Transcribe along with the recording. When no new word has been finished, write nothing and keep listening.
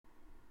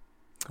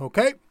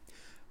Okay,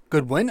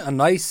 good win. A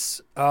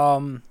nice,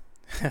 a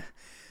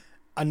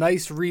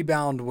nice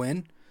rebound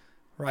win,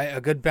 right?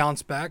 A good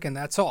bounce back, and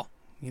that's all.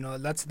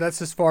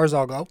 That's as far as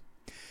I'll go.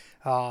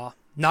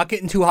 Not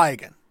getting too high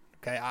again.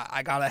 Okay,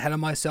 I got ahead of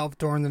myself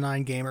during the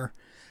 9-gamer.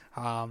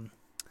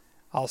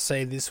 I'll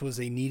say this was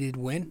a needed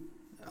win.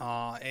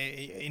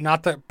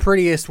 Not the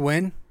prettiest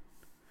win,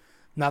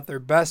 not their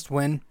best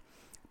win,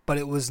 but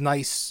it was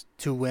nice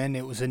to win.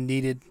 It was a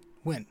needed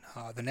win.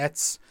 The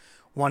Nets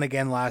won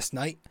again last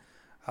night.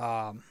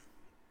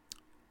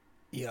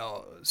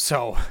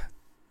 So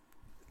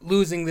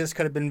losing this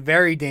could have been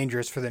very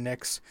dangerous for the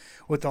Knicks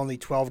with only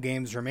 12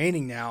 games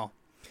remaining now,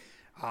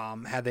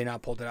 had they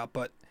not pulled it out.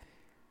 But,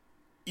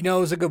 it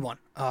was a good one.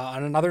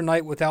 On another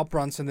night without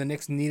Brunson, the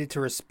Knicks needed to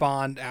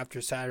respond after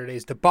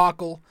Saturday's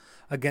debacle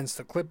against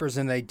the Clippers,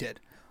 and they did.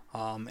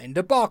 And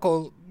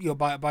debacle,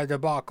 by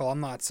debacle,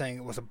 I'm not saying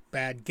it was a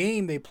bad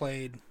game they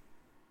played.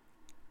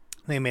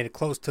 They made it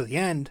close to the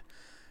end.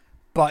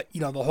 But,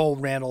 the whole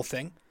Randall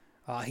thing,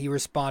 he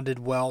responded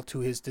well to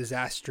his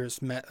disastrous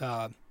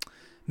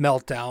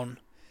meltdown.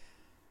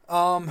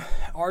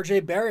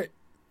 RJ Barrett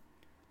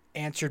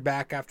answered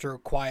back after a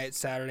quiet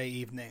Saturday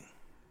evening.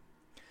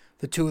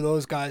 The two of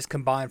those guys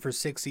combined for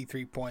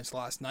 63 points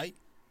last night.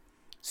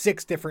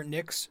 6 different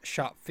Knicks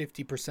shot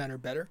 50% or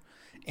better,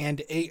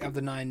 and 8 of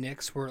the 9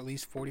 Knicks were at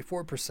least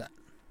 44%.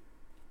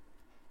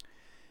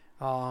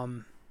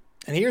 And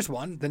here's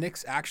one. The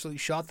Knicks actually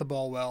shot the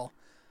ball well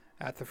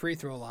at the free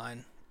throw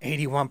line,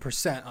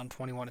 81% on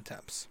 21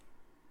 attempts.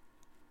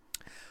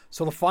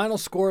 So the final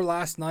score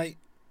last night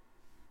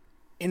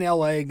in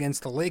LA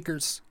against the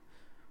Lakers,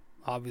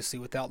 obviously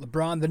without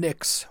LeBron, the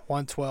Knicks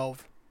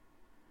 112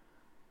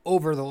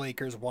 over the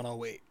Lakers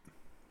 108.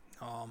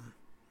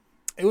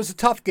 It was a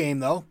tough game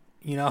though,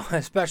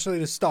 especially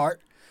to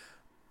start.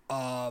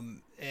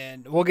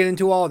 And we'll get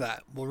into all of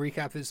that. We'll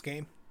recap this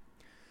game.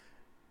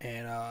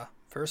 And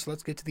first,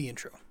 let's get to the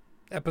intro.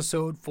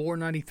 Episode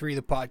 493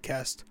 of the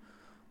podcast.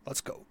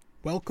 Let's go.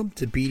 Welcome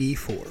to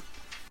BD4,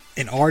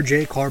 an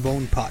RJ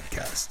Carbone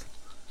podcast.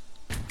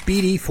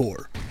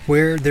 BD4,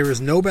 where there is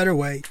no better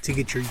way to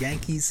get your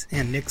Yankees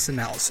and Knicks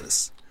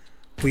analysis.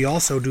 We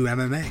also do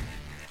MMA.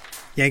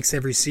 Yanks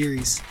every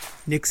series,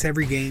 Knicks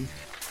every game,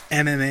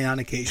 MMA on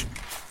occasion.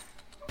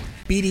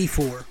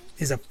 BD4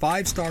 is a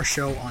 5-star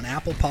show on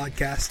Apple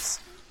Podcasts,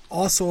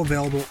 also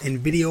available in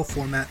video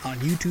format on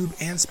YouTube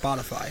and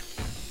Spotify.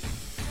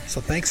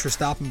 So thanks for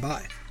stopping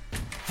by,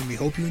 and we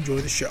hope you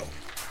enjoy the show.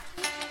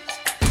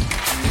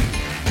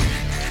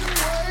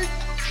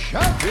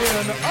 Champion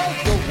of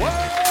the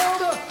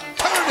world,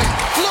 turning,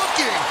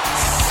 looking,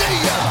 see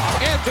ya!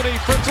 Anthony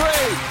for 3.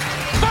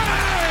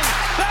 Bang!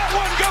 That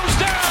one goes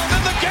down,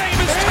 and the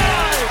game is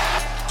tied!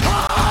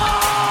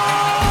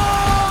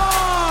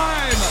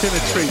 Time!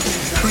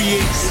 Penetrates,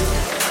 creates,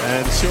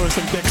 and showing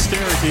some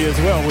dexterity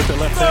as well with the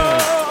left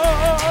hand.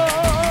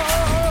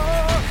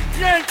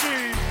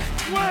 Yankees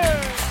win!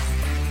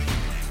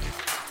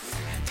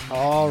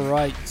 All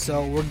right,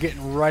 so we're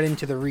getting right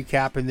into the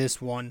recap in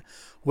this one.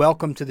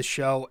 Welcome to the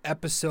show,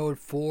 episode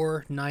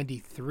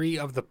 493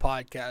 of the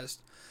podcast,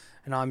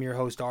 and I'm your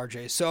host,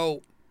 RJ.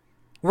 So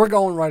we're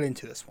going right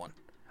into this one.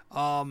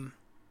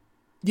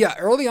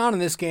 Early on in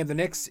this game, the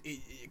Knicks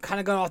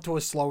kind of got off to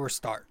a slower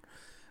start,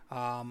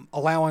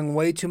 allowing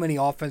way too many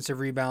offensive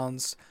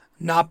rebounds,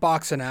 not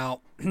boxing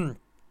out. In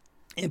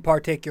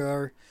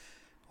particular,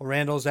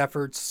 Randall's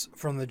efforts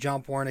from the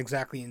jump weren't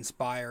exactly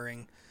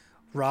inspiring.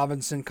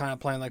 Robinson kind of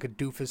playing like a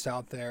doofus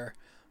out there.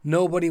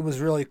 Nobody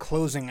was really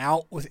closing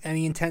out with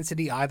any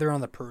intensity either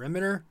on the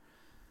perimeter.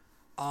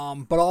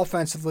 But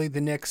offensively,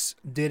 the Knicks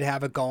did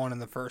have it going in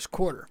the first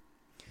quarter.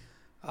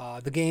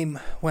 The game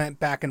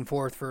went back and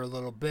forth for a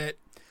little bit.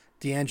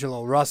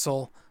 D'Angelo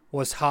Russell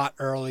was hot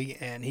early,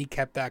 and he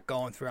kept that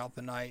going throughout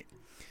the night.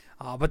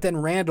 But then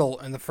Randall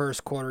in the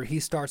first quarter, he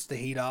starts to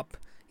heat up.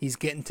 He's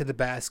getting to the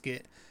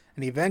basket,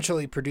 and he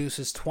eventually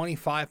produces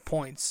 25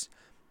 points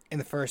in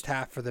the first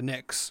half for the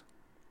Knicks.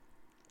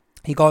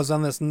 He goes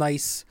on this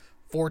nice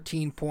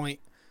 14-point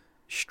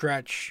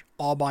stretch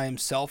all by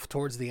himself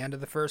towards the end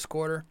of the first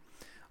quarter.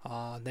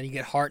 Then you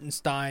get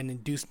Hartenstein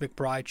and Deuce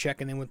McBride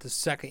checking in with the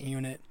second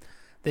unit.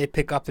 They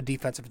pick up the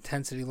defensive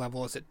intensity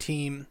level as a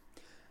team.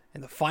 In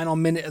the final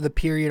minute of the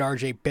period,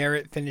 RJ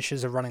Barrett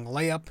finishes a running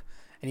layup,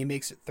 and he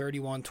makes it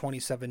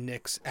 31-27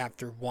 Knicks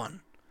after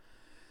 1.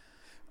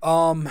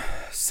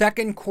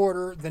 Second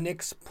quarter, the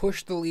Knicks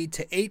push the lead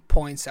to 8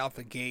 points out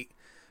the gate.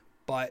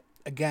 But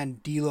again,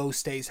 D'Lo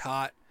stays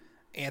hot.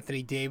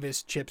 Anthony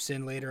Davis chips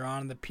in later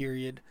on in the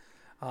period.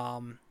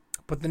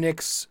 But the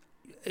Knicks,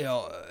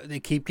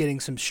 they keep getting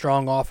some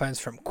strong offense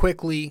from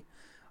Quickly.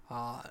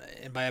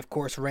 And by, of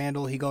course,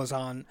 Randall, he goes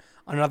on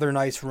another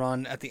nice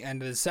run at the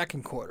end of the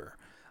second quarter.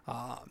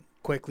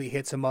 Quickly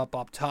hits him up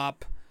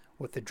top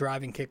with the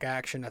driving kick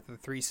action at the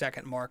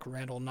 3-second mark.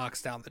 Randall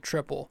knocks down the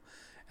triple.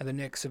 And the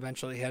Knicks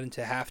eventually head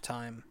into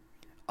halftime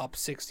up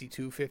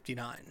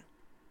 62-59.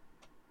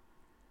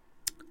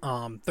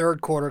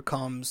 Third quarter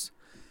comes.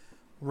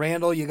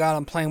 Randall, you got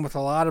him playing with a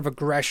lot of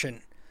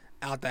aggression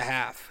out the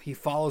half. He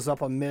follows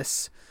up a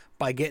miss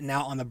by getting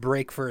out on the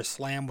break for a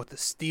slam with a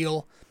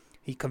steal.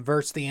 He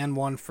converts the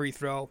N1 free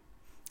throw.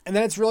 And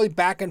then it's really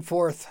back and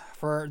forth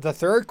for the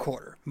third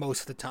quarter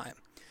most of the time.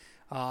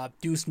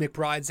 Deuce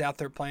McBride's out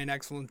there playing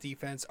excellent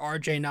defense.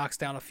 RJ knocks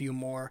down a few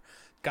more.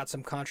 Got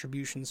some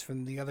contributions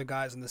from the other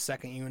guys in the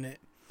second unit.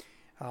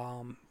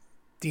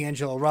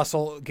 D'Angelo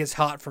Russell gets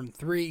hot from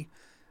three.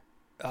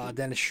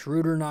 Dennis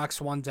Schroeder knocks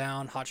one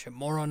down.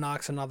 Hachimura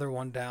knocks another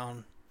one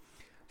down.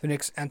 The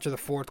Knicks enter the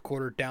fourth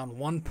quarter down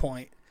 1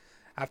 point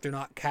after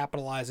not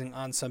capitalizing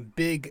on some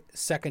big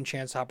second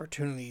chance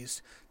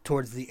opportunities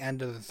towards the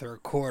end of the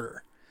third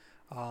quarter.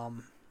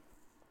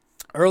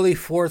 Early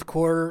fourth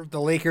quarter, the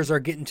Lakers are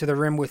getting to the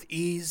rim with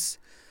ease,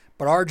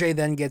 but RJ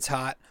then gets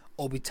hot.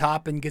 Obi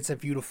Toppin gets a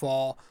view to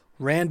fall.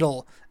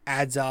 Randall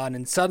adds on,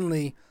 and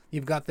suddenly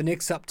you've got the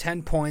Knicks up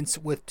 10 points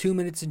with 2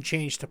 minutes and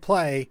change to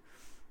play.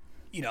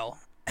 You know,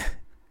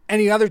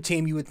 any other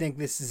team, you would think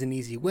this is an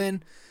easy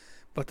win,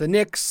 but the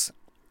Knicks,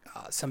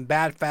 some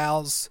bad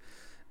fouls.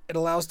 It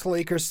allows the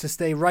Lakers to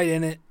stay right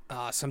in it.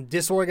 Some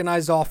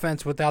disorganized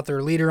offense without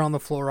their leader on the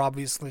floor,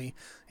 obviously,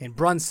 in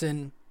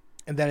Brunson.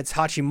 And then it's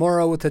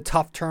Hachimura with a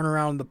tough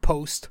turnaround in the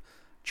post.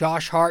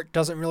 Josh Hart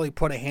doesn't really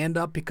put a hand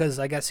up because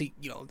I guess the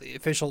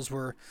officials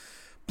were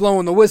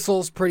blowing the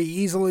whistles pretty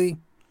easily.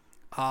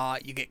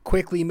 You get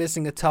Quickly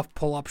missing a tough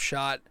pull-up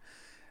shot.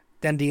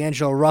 Then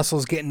D'Angelo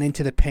Russell's getting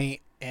into the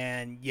paint,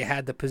 and you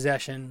had the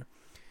possession.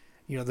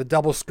 The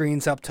double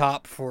screens up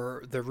top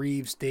for the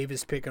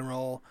Reeves-Davis pick and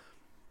roll.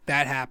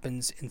 That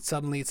happens, and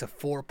suddenly it's a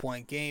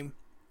 4-point game.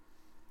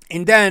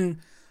 And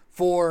then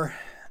for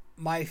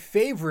my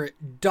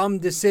favorite dumb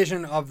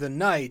decision of the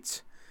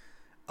night,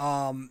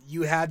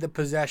 you had the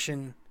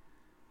possession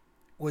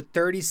with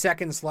 30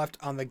 seconds left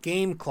on the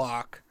game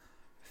clock,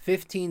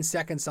 15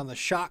 seconds on the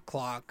shot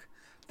clock.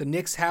 The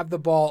Knicks have the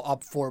ball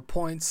up 4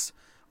 points.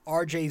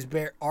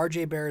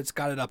 RJ Barrett's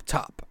got it up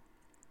top.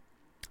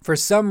 For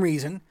some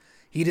reason,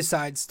 he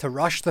decides to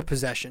rush the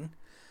possession,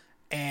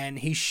 and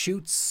he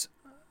shoots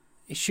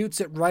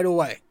it right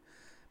away,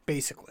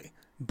 basically,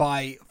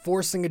 by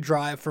forcing a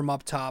drive from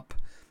up top,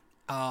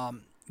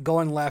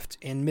 going left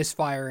and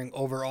misfiring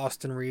over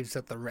Austin Reeves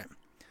at the rim.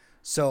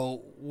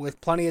 So with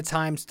plenty of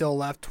time still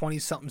left,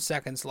 20-something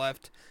seconds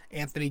left,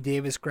 Anthony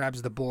Davis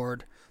grabs the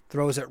board,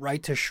 throws it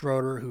right to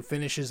Schroeder, who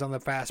finishes on the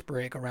fast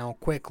break around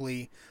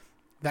Quickly.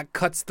 That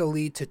cuts the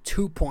lead to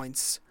 2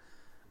 points.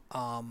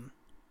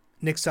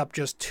 Knicks up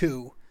just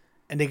 2.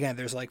 And again,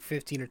 there's like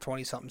 15 or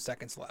 20-something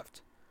seconds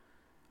left.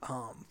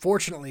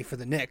 Fortunately for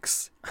the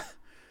Knicks,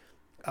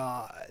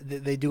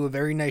 they do a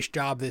very nice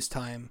job this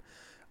time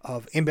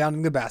of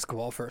inbounding the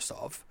basketball, first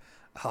off,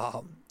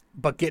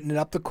 but getting it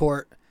up the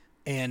court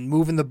and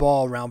moving the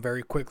ball around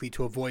very quickly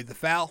to avoid the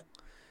foul.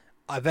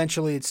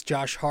 Eventually, it's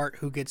Josh Hart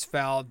who gets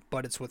fouled,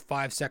 but it's with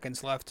 5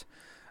 seconds left.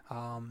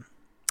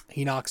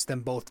 He knocks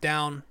them both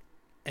down,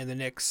 and the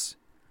Knicks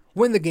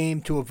win the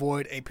game to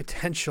avoid a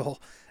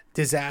potential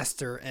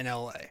disaster in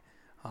LA.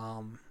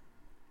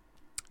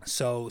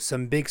 So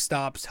some big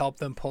stops help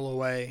them pull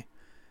away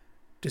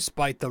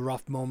despite the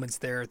rough moments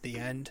there at the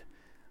end.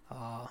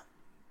 The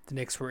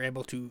Knicks were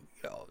able to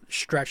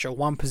stretch a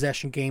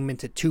 1-possession game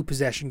into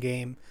 2-possession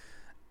game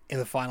in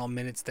the final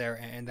minutes there,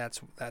 and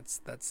that's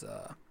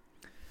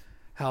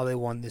how they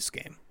won this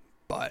game.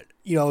 But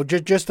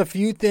just a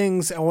few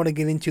things I want to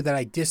get into that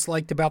I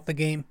disliked about the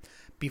game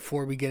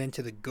before we get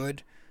into the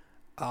good.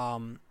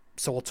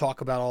 So we'll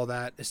talk about all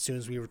that as soon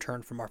as we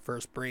return from our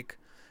first break.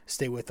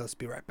 Stay with us.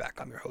 Be right back.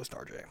 I'm your host,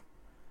 RJ.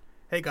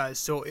 Hey guys,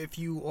 so if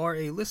you are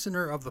a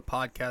listener of the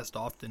podcast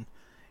often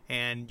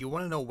and you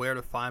want to know where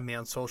to find me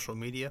on social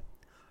media,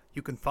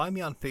 you can find me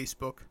on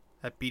Facebook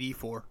at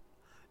BD4.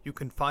 You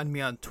can find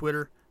me on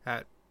Twitter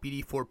at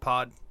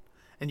BD4Pod.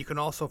 And you can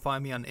also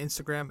find me on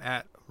Instagram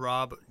at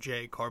Rob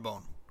J.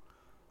 Carbone.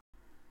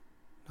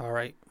 All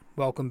right,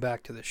 welcome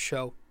back to the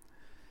show.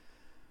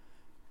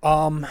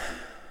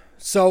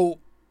 So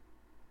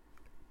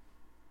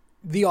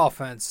the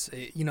offense,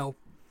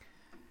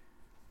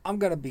 I'm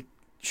going to be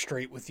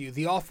straight with you.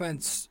 The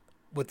offense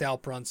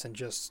without Brunson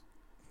just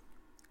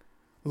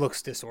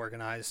looks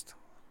disorganized.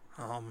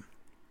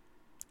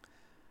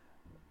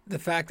 The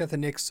fact that the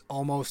Knicks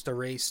almost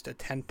erased a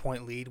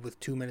 10-point lead with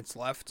 2 minutes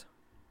left,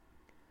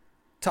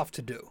 tough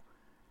to do,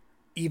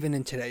 even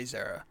in today's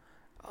era.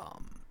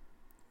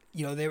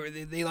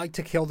 They like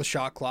to kill the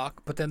shot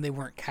clock, but then they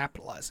weren't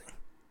capitalizing.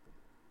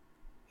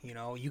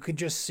 You could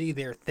just see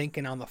they're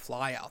thinking on the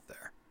fly out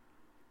there.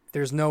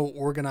 There's no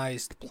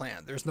organized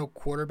plan. There's no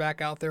quarterback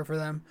out there for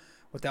them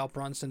without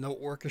Brunson, no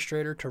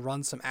orchestrator to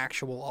run some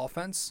actual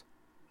offense.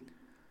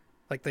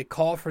 Like, they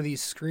call for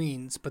these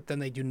screens, but then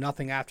they do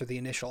nothing after the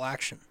initial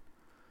action.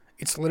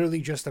 It's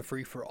literally just a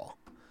free-for-all.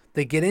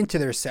 They get into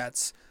their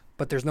sets,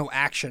 but there's no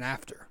action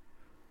after.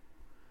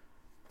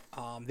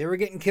 They were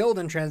getting killed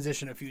in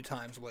transition a few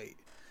times late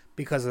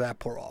because of that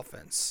poor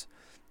offense.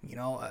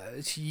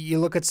 You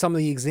look at some of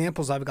the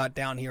examples I've got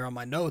down here on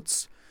my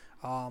notes.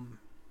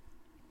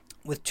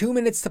 With 2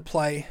 minutes to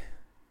play,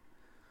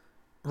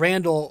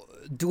 Randall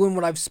doing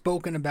what I've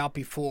spoken about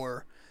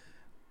before,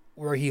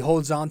 where he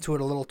holds on to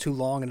it a little too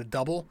long in a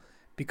double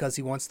because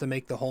he wants to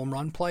make the home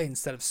run play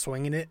instead of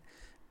swinging it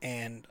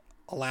and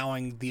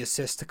allowing the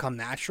assist to come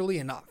naturally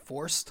and not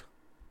forced.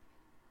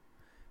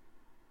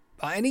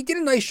 And he did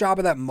a nice job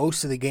of that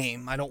most of the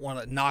game. I don't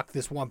want to knock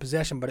this one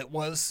possession, but it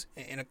was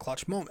in a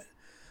clutch moment.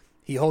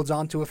 He holds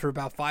on to it for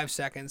about 5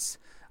 seconds.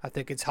 I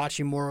think it's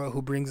Hachimura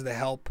who brings the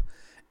help,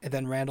 and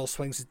then Randall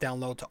swings it down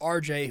low to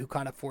RJ, who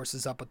kind of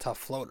forces up a tough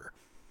floater.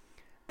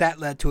 That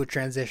led to a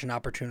transition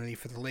opportunity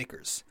for the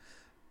Lakers.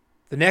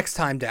 The next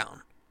time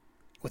down,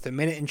 with a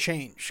minute and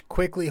change,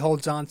 quickly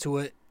holds on to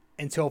it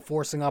until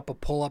forcing up a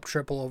pull-up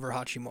triple over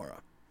Hachimura.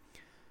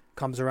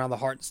 Comes around the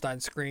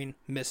Hartenstein screen,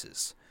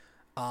 misses.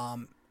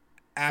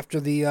 After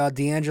the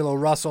D'Angelo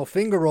Russell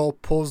finger roll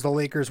pulls the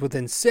Lakers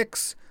within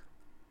 6,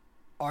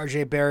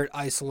 RJ Barrett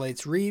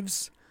isolates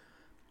Reeves,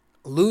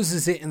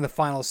 loses it in the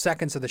final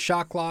seconds of the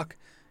shot clock,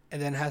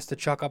 and then has to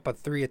chuck up a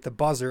 3 at the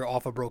buzzer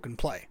off a broken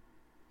play.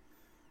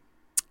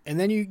 And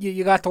then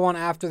you got the one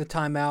after the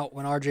timeout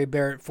when RJ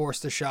Barrett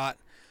forced a shot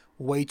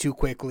way too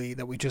quickly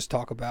that we just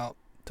talked about.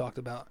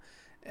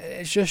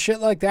 It's just shit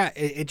like that.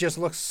 It just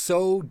looks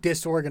so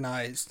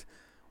disorganized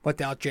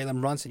without Jalen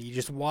Brunson. You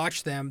just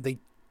watch them. They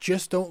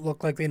just don't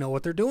look like they know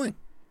what they're doing.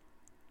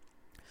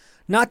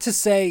 Not to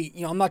say,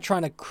 I'm not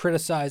trying to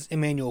criticize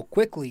Emmanuel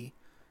Quickley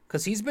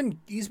because he's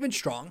been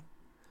strong.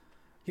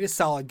 He had a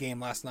solid game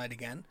last night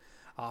again.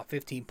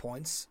 15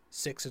 points,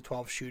 6 of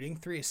 12 shooting,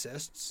 3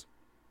 assists.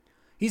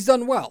 He's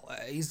done well.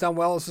 He's done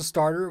well as a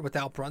starter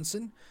without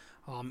Brunson.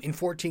 In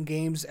 14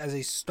 games as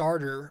a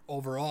starter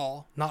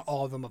overall, not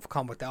all of them have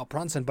come without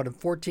Brunson, but in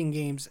 14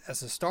 games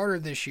as a starter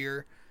this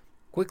year,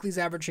 Quickley's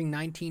averaging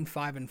 19,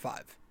 5, and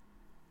 5.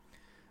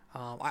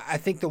 I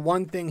think the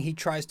one thing he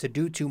tries to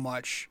do too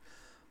much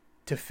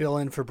to fill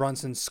in for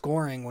Brunson's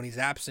scoring when he's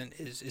absent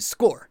is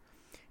score.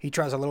 He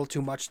tries a little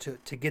too much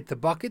to get the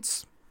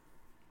buckets,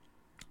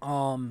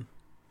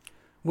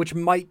 which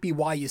might be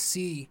why you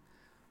see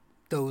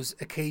those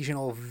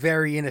occasional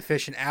very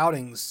inefficient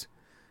outings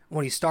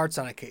when he starts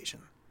on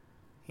occasion.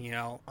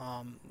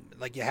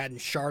 Like you had in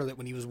Charlotte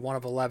when he was 1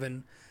 of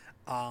 11.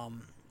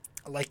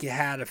 Like you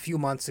had a few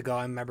months ago.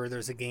 I remember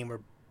there's a game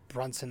where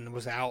Brunson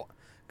was out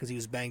because he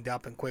was banged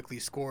up and quickly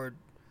scored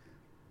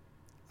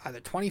either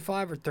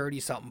 25 or 30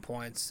 something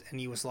points, and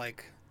he was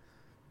like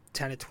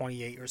 10 to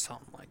 28 or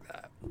something like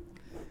that.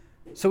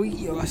 So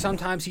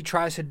sometimes he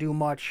tries to do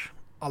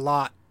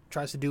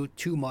tries to do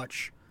too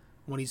much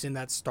when he's in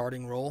that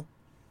starting role.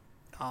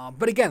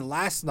 But again,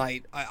 last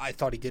night I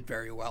thought he did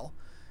very well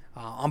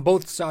on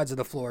both sides of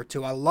the floor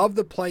too. I love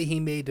the play he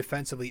made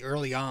defensively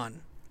early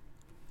on,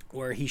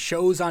 where he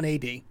shows on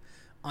AD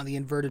on the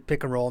inverted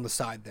pick and roll on the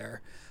side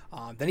there.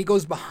 Then he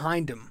goes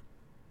behind him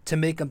to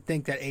make him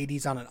think that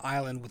AD's on an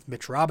island with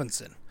Mitch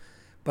Robinson.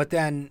 But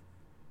then,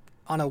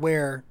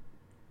 unaware,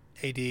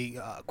 AD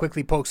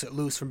quickly pokes it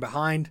loose from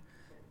behind,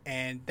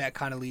 and that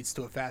kind of leads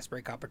to a fast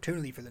break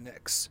opportunity for the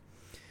Knicks.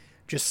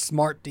 Just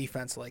smart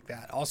defense like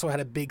that. Also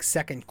had a big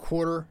second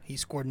quarter. He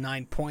scored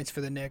 9 points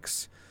for the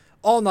Knicks.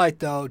 All night,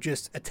 though,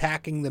 just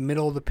attacking the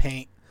middle of the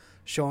paint,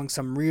 showing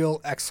some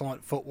real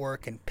excellent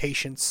footwork and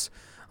patience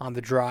on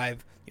the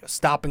drive,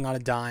 stopping on a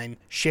dime,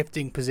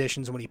 shifting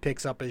positions when he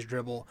picks up his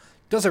dribble.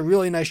 Does a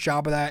really nice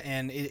job of that,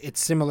 and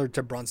it's similar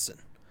to Brunson.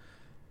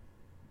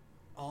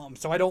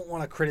 So I don't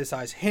want to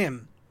criticize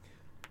him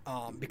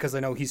because I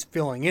know he's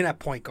filling in at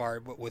point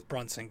guard with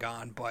Brunson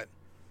gone, but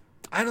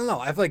I don't know.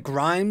 I feel like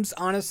Grimes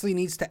honestly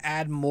needs to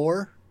add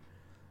more.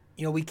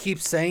 We keep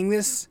saying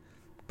this,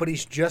 but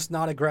he's just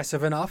not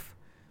aggressive enough.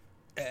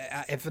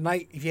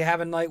 If you have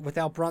a night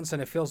without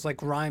Brunson, it feels like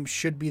Grimes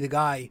should be the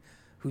guy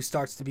who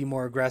starts to be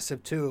more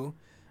aggressive too.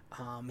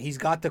 He's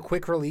got the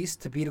quick release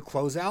to beat a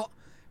closeout,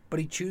 but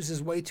he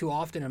chooses way too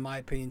often, in my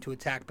opinion, to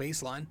attack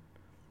baseline.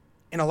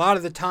 And a lot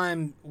of the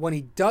time when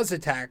he does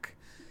attack,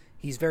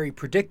 he's very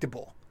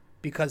predictable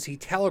because he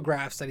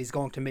telegraphs that he's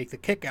going to make the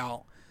kick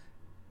out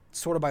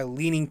sort of by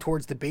leaning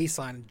towards the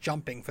baseline and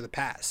jumping for the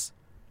pass.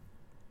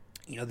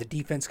 The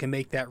defense can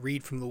make that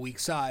read from the weak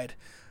side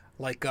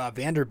like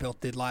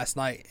Vanderbilt did last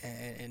night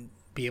and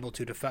be able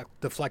to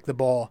deflect the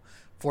ball,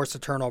 force a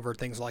turnover,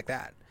 things like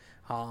that.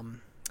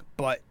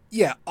 But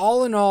yeah,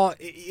 all in all,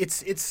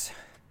 it's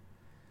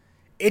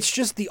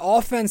just the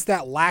offense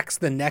that lacks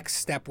the next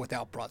step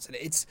without Brunson.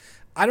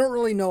 I don't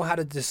really know how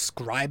to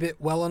describe it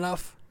well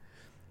enough.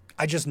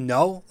 I just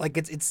know, like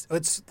it's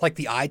like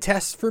the eye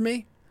test for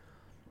me.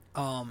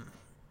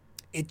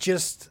 It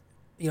just,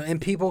 and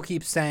people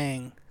keep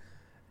saying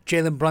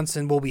Jalen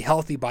Brunson will be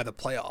healthy by the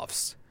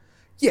playoffs.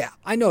 Yeah,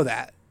 I know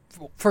that.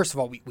 First of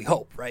all, we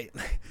hope, right?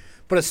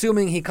 But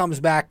assuming he comes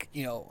back,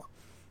 during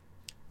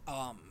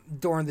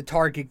the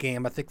Target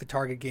game, I think the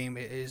Target game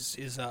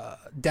is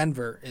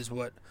Denver, is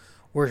what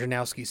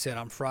Wojnarowski said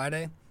on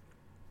Friday.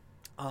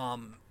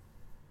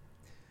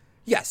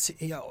 Yes,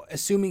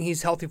 assuming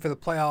he's healthy for the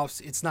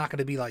playoffs, it's not going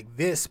to be like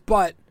this.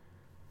 But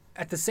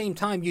at the same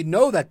time,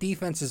 that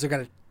defenses are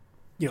going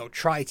to,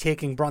 try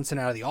taking Brunson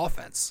out of the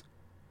offense.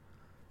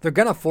 They're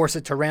going to force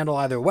it to Randall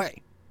either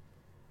way.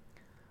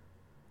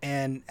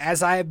 And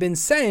as I have been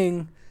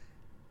saying,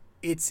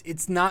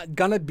 it's not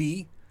going to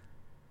be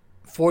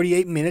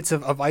 48 minutes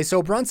of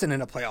ISO Brunson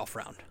in a playoff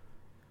round.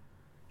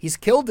 He's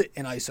killed it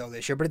in ISO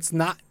this year, but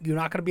you're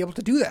not going to be able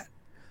to do that.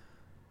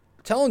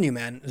 I'm telling you,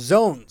 man,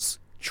 zones,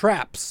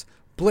 traps,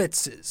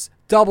 blitzes,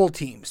 double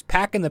teams,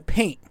 packing the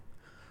paint.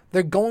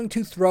 They're going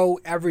to throw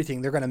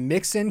everything. They're going to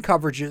mix in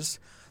coverages.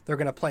 They're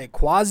going to play a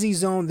quasi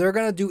zone. They're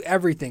going to do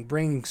everything,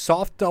 bringing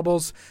soft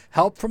doubles,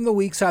 help from the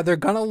weak side. They're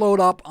going to load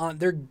up on.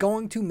 They're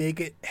going to make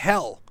it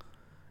hell.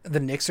 The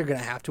Knicks are going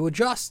to have to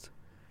adjust.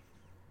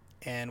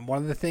 And one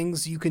of the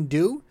things you can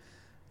do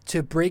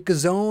to break a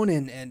zone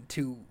and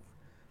to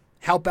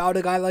help out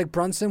a guy like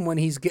Brunson when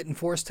he's getting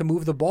forced to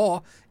move the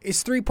ball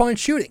is three-point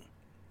shooting.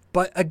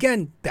 But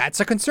again, that's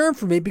a concern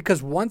for me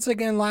because once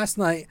again last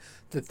night,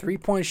 the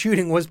three-point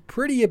shooting was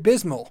pretty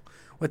abysmal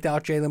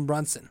without Jalen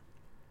Brunson.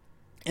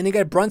 And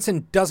again,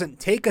 Brunson doesn't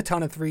take a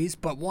ton of threes,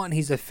 but one,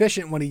 he's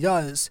efficient when he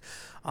does.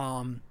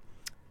 And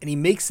he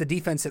makes the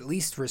defense at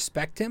least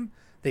respect him.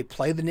 They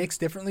play the Knicks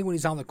differently when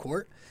he's on the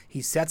court.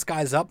 He sets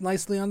guys up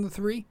nicely on the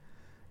three.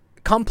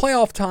 Come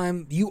playoff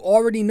time, you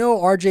already know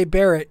RJ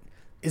Barrett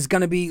is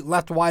going to be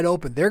left wide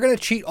open. They're going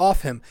to cheat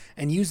off him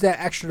and use that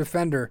extra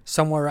defender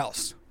somewhere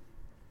else.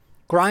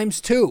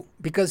 Grimes too,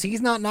 because he's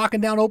not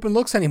knocking down open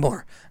looks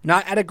anymore.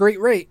 Not at a great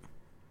rate.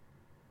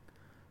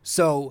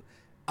 So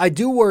I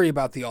do worry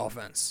about the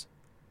offense.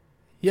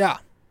 Yeah.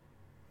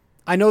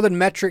 I know that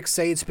metrics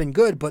say it's been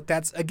good, but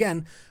that's,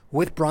 again,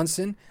 with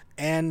Brunson,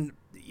 and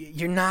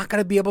you're not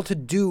going to be able to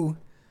do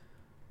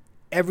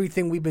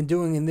everything we've been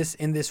doing in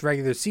this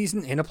regular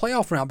season in a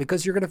playoff round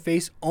because you're going to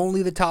face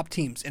only the top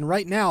teams. And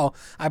right now,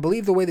 I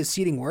believe the way the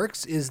seeding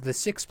works is the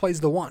 6 plays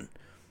the 1.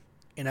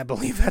 And I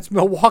believe that's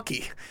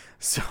Milwaukee.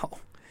 So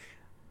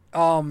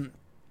I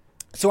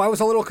was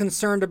a little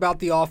concerned about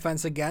the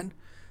offense again.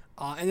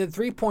 And the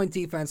three-point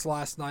defense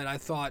last night, I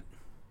thought,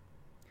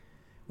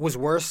 was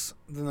worse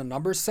than the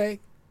numbers say.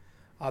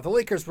 The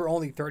Lakers were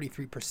only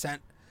 33%,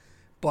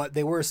 but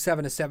they were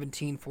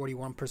 7-17,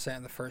 41%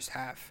 in the first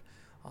half.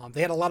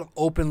 They had a lot of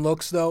open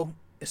looks, though,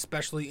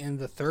 especially in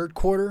the third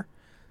quarter.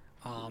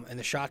 And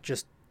the shot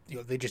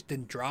they just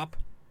didn't drop.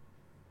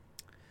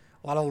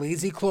 A lot of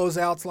lazy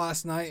closeouts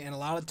last night, and a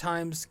lot of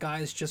times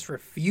guys just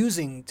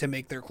refusing to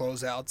make their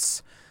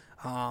closeouts.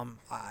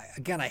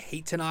 I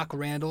hate to knock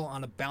Randall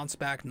on a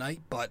bounce-back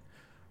night, but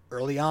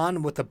early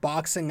on with the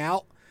boxing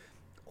out,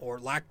 or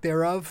lack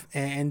thereof,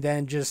 and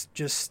then just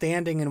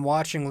standing and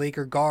watching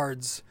Laker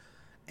guards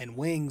and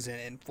wings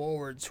and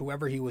forwards,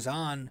 whoever he was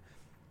on,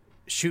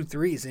 shoot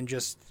threes and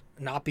just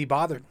not be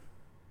bothered.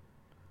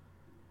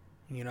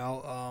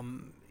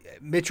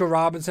 Mitchell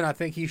Robinson, I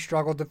think he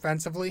struggled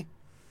defensively.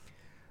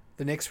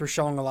 The Knicks were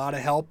showing a lot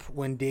of help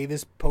when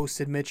Davis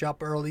posted Mitch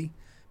up early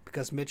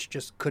because Mitch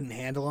just couldn't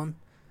handle him.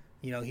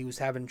 He was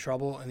having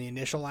trouble in the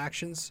initial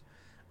actions.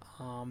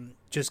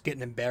 Just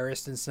getting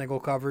embarrassed in single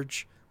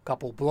coverage. A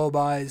couple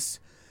blow-bys.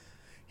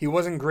 He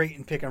wasn't great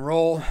in pick and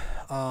roll.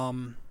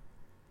 Kind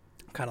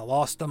of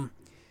lost him.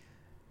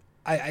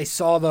 I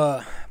saw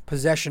the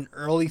possession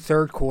early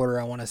third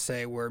quarter, I want to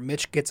say, where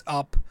Mitch gets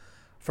up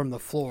from the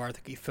floor. I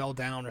think he fell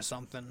down or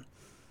something.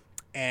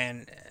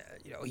 And,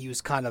 he was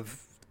kind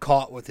of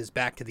caught with his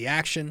back to the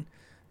action.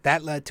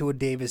 That led to a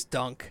Davis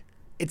dunk.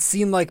 It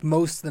seemed like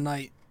most of the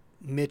night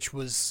Mitch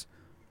was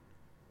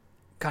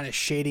kind of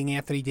shading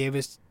Anthony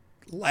Davis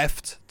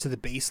left to the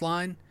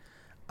baseline.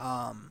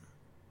 I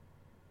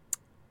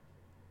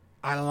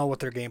don't know what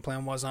their game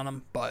plan was on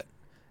him, but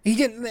he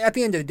didn't. At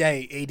the end of the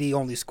day, AD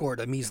only scored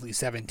a measly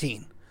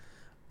 17.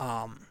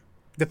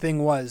 The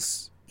thing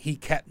was, he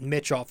kept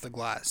Mitch off the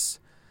glass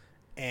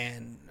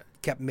and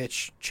kept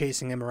Mitch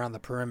chasing him around the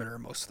perimeter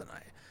most of the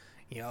night.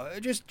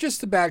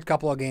 Just a bad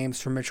couple of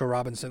games for Mitchell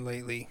Robinson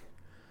lately,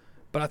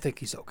 but I think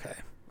he's okay.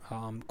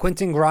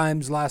 Quentin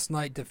Grimes last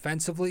night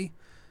defensively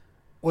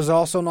was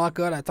also not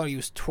good. I thought he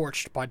was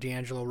torched by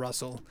D'Angelo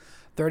Russell.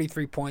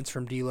 33 points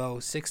from D'Lo,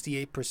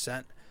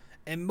 68%,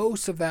 and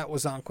most of that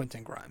was on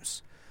Quentin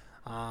Grimes.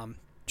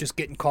 Just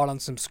getting caught on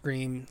some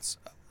screens.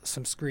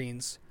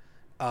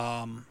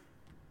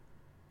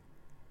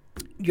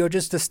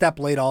 Just a step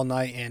late all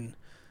night and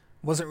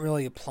wasn't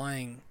really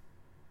applying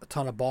a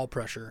ton of ball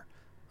pressure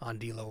on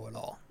D'Lo at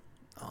all.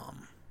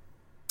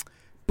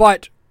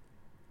 But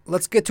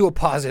let's get to a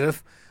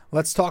positive.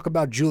 Let's talk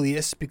about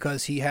Julius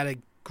because he had a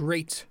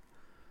great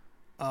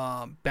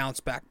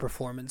bounce-back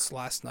performance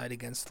last night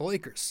against the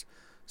Lakers.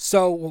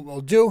 So what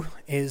we'll do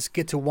is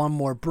get to one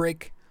more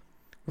break,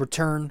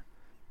 return,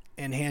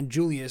 and hand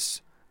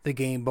Julius the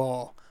game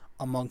ball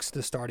amongst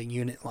the starting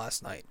unit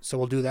last night. So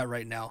we'll do that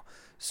right now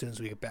as soon as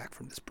we get back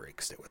from this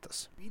break. Stay with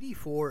us.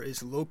 BD4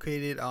 is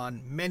located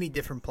on many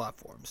different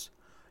platforms.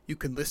 You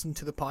can listen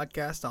to the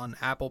podcast on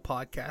Apple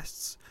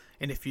Podcasts,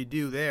 and if you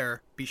do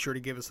there, be sure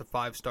to give us a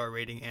 5-star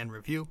rating and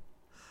review.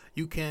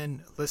 You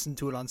can listen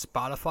to it on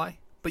Spotify,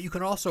 but you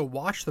can also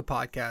watch the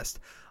podcast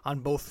on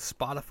both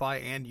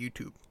Spotify and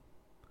YouTube.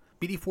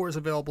 BD4 is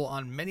available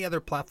on many other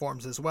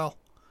platforms as well.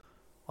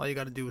 All you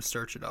got to do is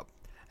search it up.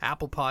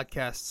 Apple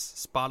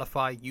Podcasts,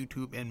 Spotify,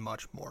 YouTube, and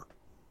much more.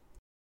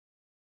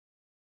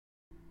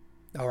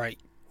 All right,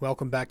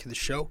 Welcome back to the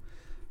show.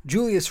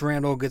 Julius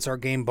Randle gets our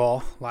game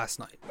ball last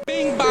night.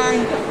 Bing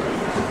bang.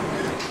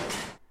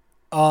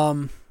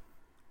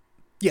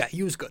 Yeah,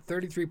 he was good.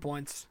 33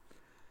 points,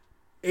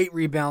 8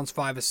 rebounds,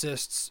 5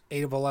 assists,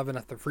 8 of 11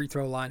 at the free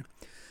throw line.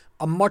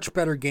 A much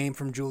better game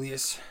from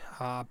Julius,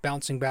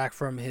 bouncing back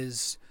from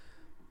his,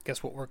 I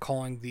guess what we're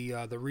calling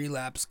the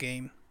relapse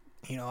game.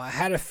 You know, I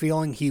had a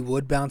feeling he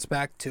would bounce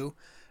back too,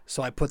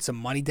 so I put some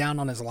money down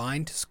on his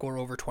line to score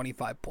over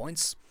 25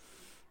 points.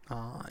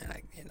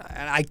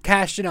 And I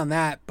cashed in on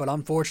that, but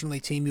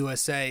unfortunately Team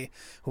USA,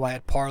 who I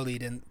had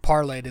parlayed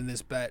in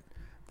this bet,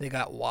 they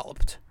got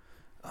walloped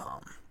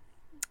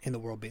in the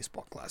World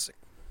Baseball Classic.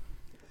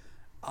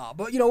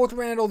 But, you know, with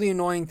Randle, the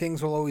annoying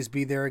things will always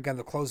be there. Again,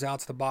 the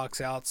closeouts, the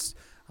box outs.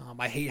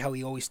 I hate how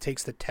he always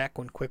takes the tech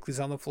when Quickly's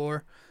on the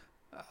floor.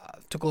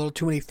 Took a little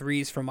too many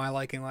threes for my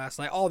liking last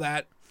night. All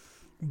that.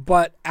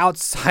 But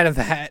outside of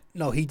that,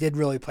 no, he did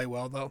really play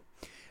well, though.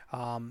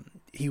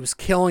 He was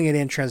killing it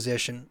in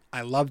transition.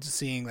 I loved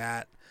seeing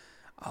that.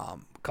 A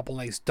couple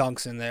nice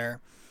dunks in there.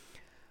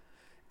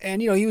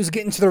 And, you know, he was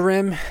getting to the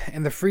rim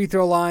and the free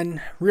throw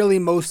line really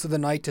most of the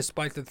night,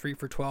 despite the 3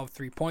 for 12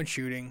 3-point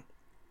shooting.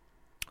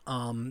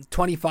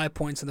 25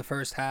 points in the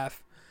first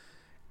half.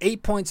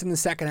 8 points in the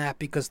second half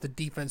because the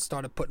defense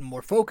started putting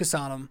more focus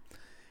on him.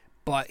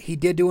 But he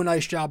did do a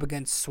nice job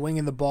against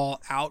swinging the ball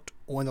out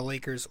when the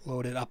Lakers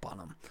loaded up on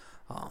him.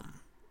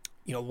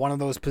 You know, one of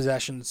those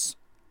possessions,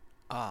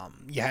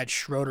 you had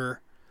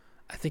Schroeder,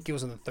 I think it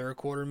was in the third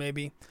quarter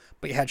maybe,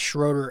 but you had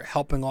Schroeder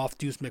helping off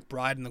Deuce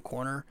McBride in the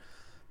corner.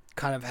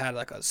 Kind of had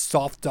like a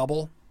soft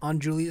double on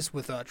Julius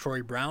with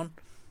Troy Brown.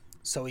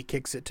 So he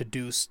kicks it to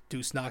Deuce.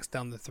 Deuce knocks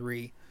down the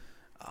 3.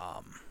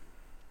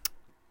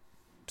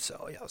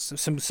 So yeah,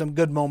 some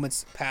good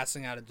moments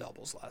passing out of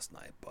doubles last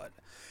night. But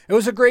it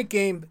was a great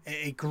game,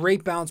 a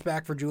great bounce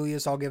back for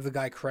Julius. I'll give the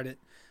guy credit.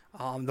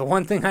 The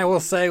one thing I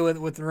will say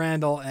with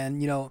Randle, and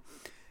you know,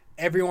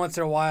 every once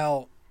in a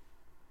while,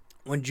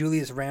 when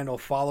Julius Randle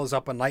follows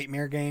up a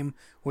nightmare game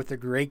with a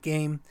great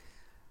game,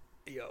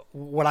 you know,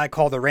 what I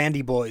call the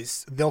Randy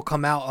boys, they'll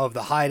come out of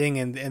the hiding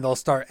and they'll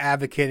start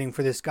advocating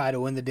for this guy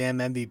to win the damn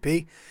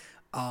MVP.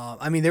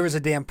 I mean, there was a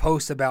damn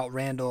post about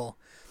Randle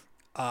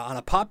on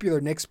a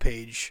popular Knicks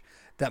page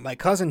that my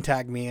cousin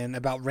tagged me in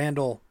about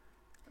Randle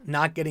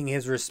not getting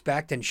his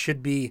respect and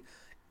should be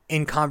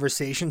in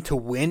conversation to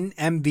win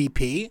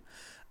MVP.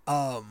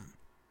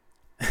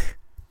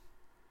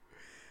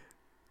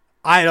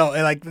 I don't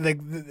like,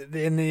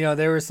 and you know,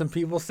 there were some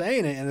people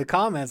saying it in the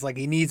comments, like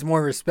he needs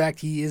more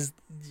respect. He is,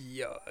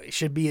 you know, it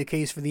should be a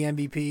case for the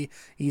MVP.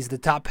 He's the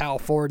top power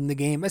forward in the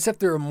game, as if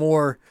there are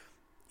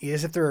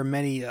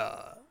many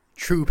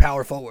true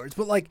power forwards.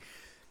 But like,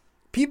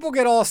 people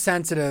get all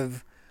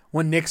sensitive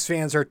when Knicks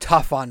fans are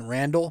tough on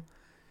Randle.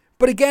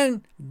 But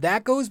again,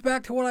 that goes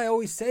back to what I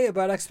always say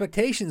about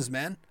expectations,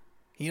 man.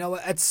 You know,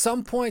 at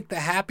some point, the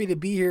happy to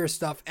be here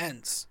stuff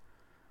ends,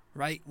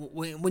 right?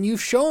 When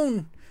you've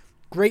shown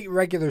great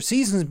regular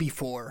seasons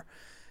before,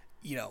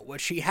 you know, what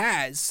she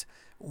has,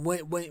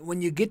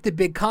 when you get the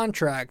big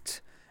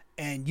contract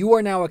and you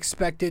are now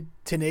expected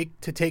to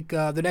take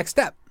the next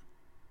step.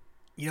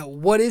 You know,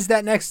 what is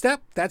that next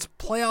step? That's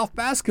playoff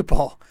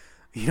basketball.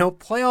 You know,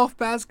 playoff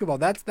basketball.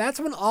 That's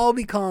when I'll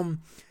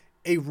become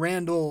a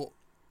Randle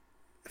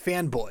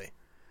fanboy.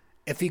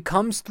 If he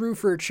comes through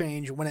for a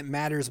change when it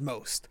matters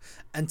most.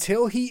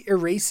 Until he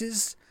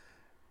erases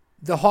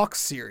the Hawks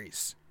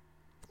series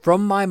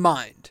from my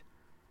mind,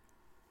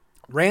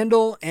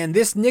 Randle, and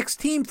this Knicks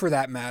team for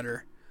that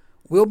matter,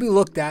 will be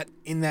looked at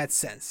in that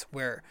sense,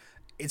 where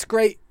it's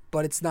great,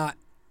 but it's not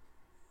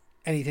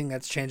anything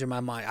that's changing my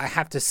mind. I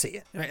have to see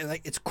it. Right?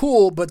 Like, it's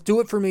cool, but do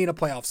it for me in a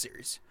playoff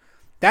series.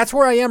 That's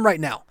where I am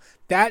right now.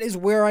 That is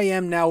where I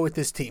am now with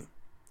this team.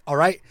 All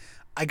right?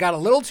 I got a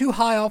little too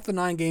high off the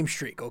 9-game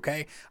streak,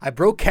 okay? I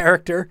broke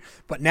character,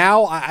 but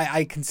now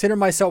I consider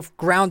myself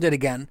grounded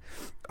again.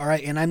 All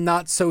right? And I'm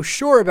not so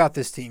sure about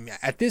this team yet.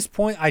 At this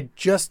point, I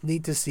just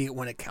need to see it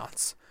when it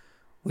counts.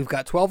 We've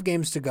got 12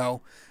 games to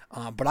go,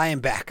 but I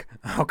am back,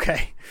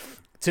 okay?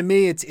 To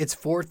me, it's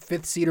fourth,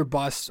 fifth seed or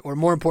bust, or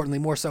more importantly,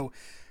 more so,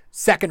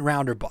 second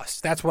round or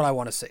bust. That's what I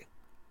want to see.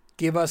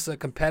 Give us a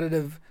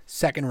competitive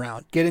second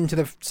round. Get into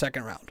the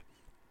second round.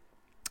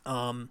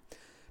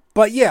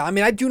 But yeah, I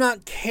mean, I do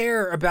not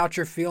care about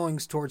your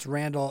feelings towards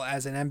Randle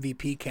as an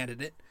MVP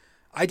candidate.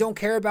 I don't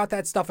care about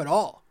that stuff at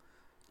all.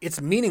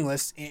 It's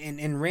meaningless,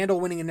 and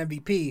Randle winning an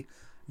MVP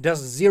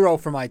does 0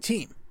 for my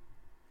team.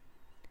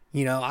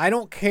 You know, I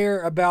don't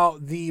care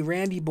about the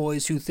Randy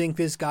boys who think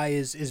this guy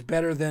is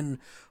better than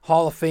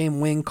Hall of Fame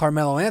wing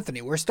Carmelo Anthony.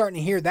 We're starting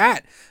to hear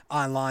that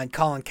online.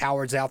 Colin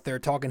Cowherd's out there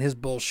talking his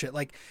bullshit.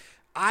 Like,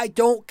 I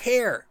don't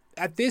care.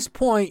 At this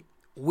point,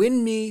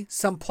 win me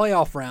some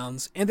playoff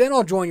rounds, and then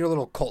I'll join your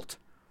little cult.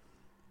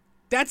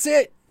 That's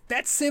it.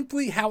 That's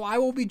simply how I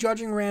will be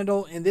judging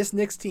Randle and this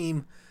Knicks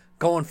team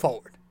going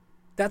forward.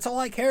 That's all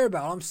I care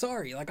about. I'm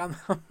sorry. Like,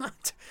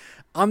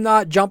 I'm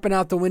not jumping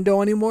out the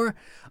window anymore.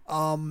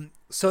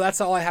 So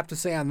that's all I have to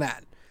say on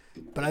that.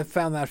 But I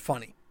found that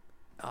funny.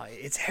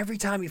 It's every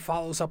time he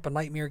follows up a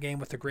nightmare game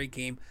with a great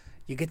game,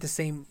 you get the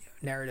same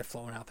narrative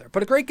flowing out there.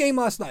 But a great game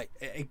last night.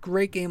 A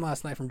great game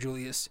last night from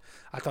Julius.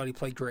 I thought he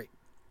played great.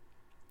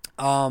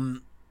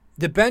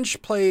 The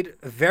bench played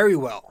very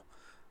well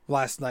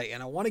last night,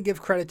 and I want to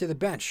give credit to the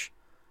bench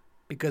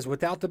because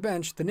without the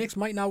bench, the Knicks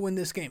might not win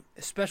this game,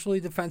 especially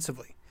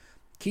defensively.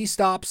 Key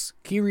stops,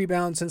 key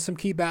rebounds, and some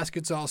key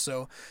baskets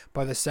also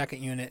by the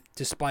second unit,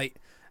 despite,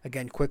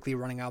 again, quickly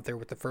running out there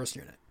with the first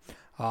unit.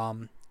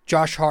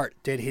 Josh Hart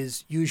did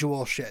his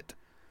usual shit,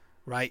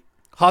 right?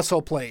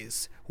 Hustle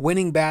plays,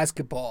 winning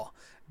basketball,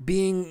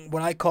 being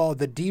what I call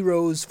the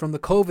D-Rose from the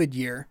COVID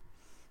year.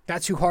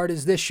 That's who Hart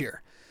is this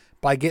year,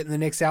 by getting the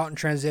Knicks out in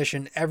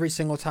transition every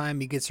single time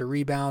he gets a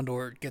rebound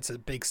or gets a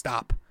big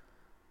stop.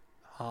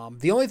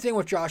 The only thing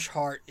with Josh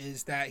Hart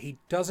is that he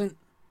doesn't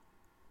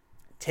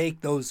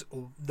take those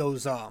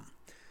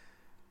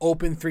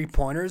open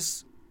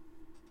three-pointers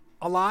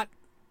a lot.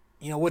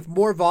 With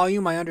more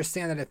volume, I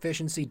understand that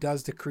efficiency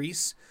does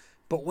decrease.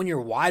 But when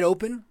you're wide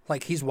open,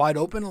 like he's wide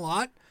open a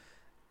lot,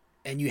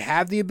 and you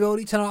have the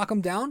ability to knock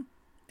him down,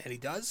 and he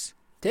does,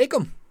 take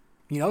him.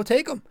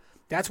 Take him.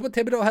 That's what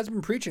Thibodeau has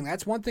been preaching.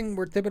 That's one thing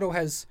where Thibodeau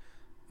has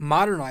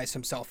modernized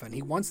himself in.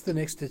 He wants the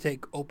Knicks to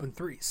take open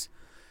threes.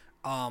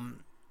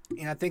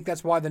 And I think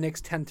that's why the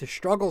Knicks tend to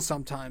struggle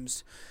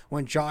sometimes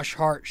when Josh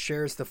Hart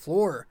shares the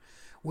floor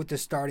with the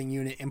starting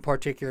unit, in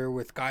particular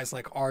with guys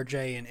like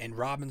RJ and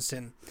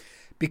Robinson,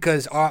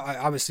 because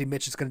obviously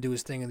Mitch is going to do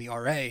his thing in the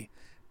RA,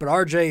 but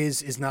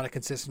RJ is not a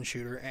consistent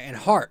shooter. And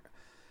Hart,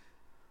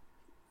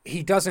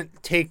 he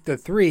doesn't take the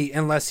three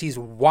unless he's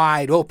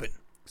wide open.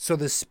 So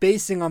the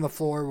spacing on the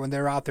floor when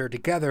they're out there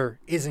together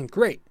isn't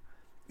great,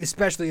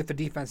 especially if the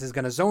defense is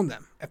going to zone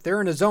them. If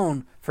they're in a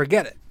zone,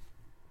 forget it.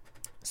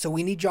 So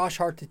we need Josh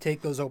Hart to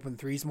take those open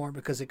threes more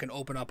because it can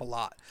open up a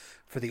lot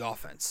for the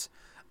offense.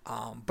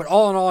 But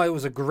all in all, it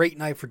was a great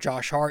night for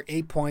Josh Hart.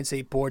 8 points,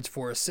 8 boards,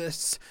 4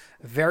 assists.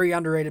 Very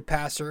underrated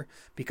passer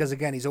because,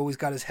 again, he's always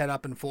got his head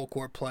up in full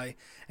court play,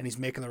 and he's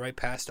making the right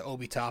pass to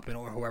Obi Toppin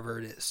or whoever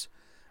it is.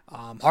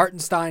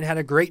 Hartenstein had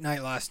a great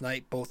night last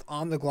night, both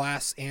on the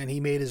glass, and he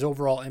made his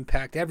overall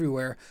impact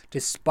everywhere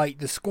despite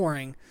the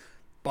scoring.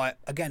 But,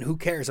 again, who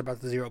cares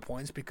about the 0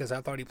 points because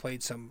I thought he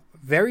played some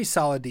very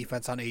solid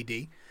defense on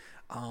AD.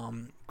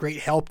 Great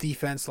help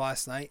defense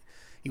last night.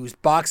 He was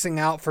boxing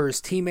out for his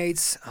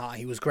teammates.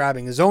 He was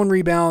grabbing his own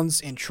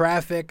rebounds in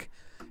traffic.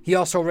 He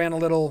also ran a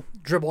little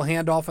dribble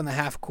handoff in the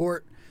half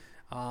court,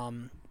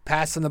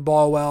 passing the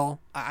ball well.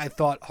 I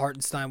thought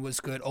Hartenstein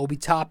was good. Obi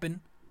Toppin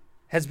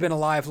has been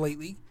alive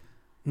lately.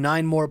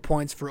 9 more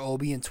points for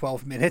Obi in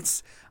 12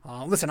 minutes.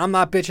 Listen, I'm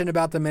not bitching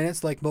about the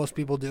minutes like most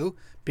people do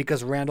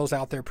because Randall's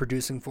out there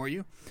producing for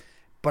you.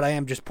 But I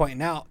am just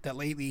pointing out that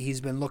lately he's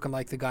been looking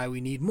like the guy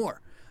we need more.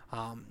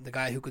 The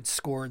guy who could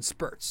score in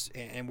spurts,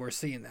 and we're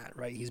seeing that,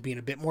 right? He's being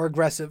a bit more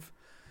aggressive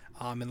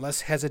and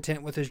less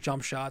hesitant with his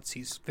jump shots.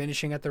 He's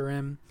finishing at the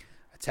rim,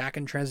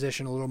 attacking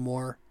transition a little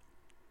more,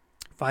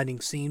 finding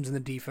seams in the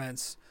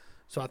defense.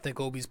 So I think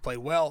Obi's played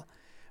well.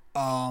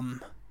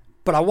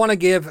 But I want to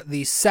give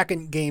the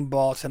second game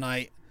ball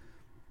tonight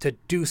to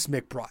Deuce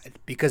McBride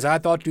because I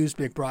thought Deuce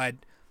McBride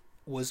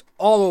was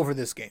all over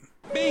this game.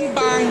 Bing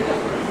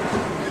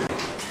bang.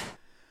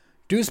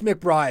 Deuce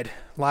McBride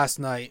last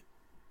night,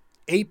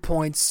 8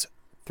 points,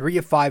 3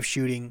 of 5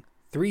 shooting,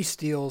 3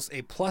 steals,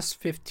 a plus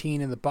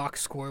 15 in the box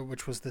score,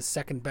 which was the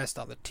second best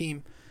on the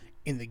team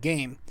in the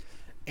game,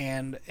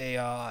 and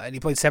he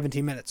played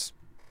 17 minutes.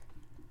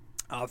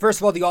 First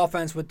of all, the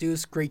offense with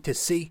Deuce, great to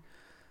see.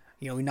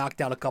 He knocked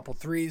out a couple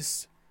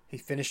threes. He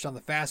finished on the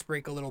fast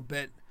break a little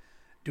bit,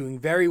 doing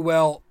very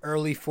well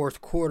early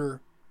fourth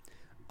quarter,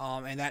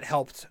 and that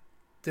helped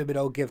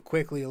Thibodeau give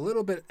quickly a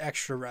little bit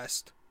extra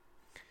rest.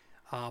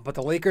 But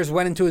the Lakers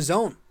went into a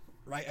zone,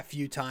 right, a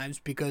few times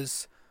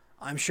because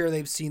I'm sure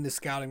they've seen the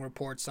scouting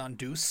reports on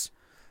Deuce.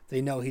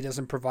 They know he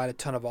doesn't provide a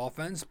ton of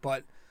offense,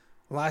 but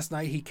last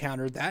night he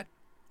countered that,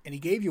 and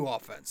he gave you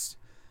offense.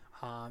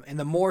 And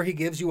the more he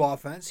gives you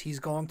offense, he's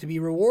going to be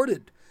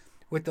rewarded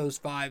with those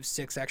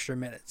 5-6 extra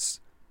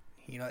minutes,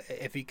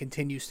 if he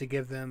continues to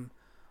give them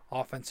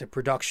offensive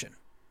production.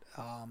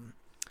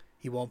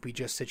 He won't be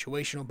just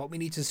situational, but we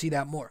need to see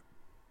that more.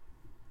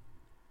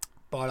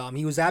 But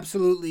he was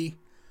absolutely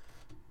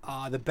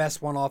the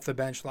best one off the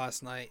bench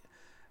last night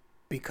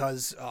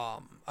because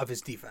of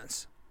his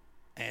defense.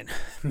 And,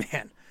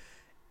 man,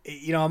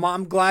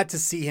 I'm glad to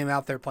see him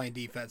out there playing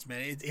defense,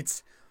 man.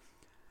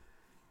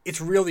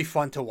 It's really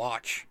fun to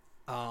watch.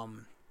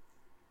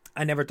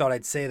 I never thought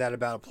I'd say that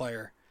about a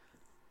player.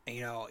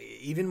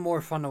 Even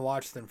more fun to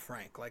watch than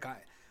Frank,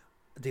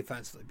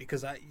 defensively,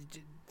 because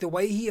the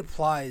way he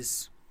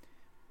applies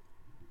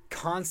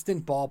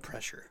constant ball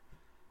pressure,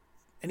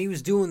 and he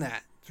was doing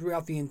that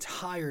throughout the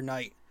entire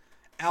night,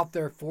 out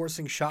there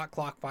forcing shot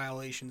clock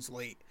violations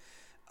late.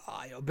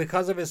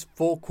 Because of his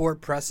full court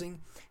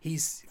pressing,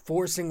 he's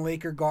forcing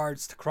Laker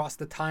guards to cross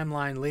the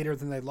timeline later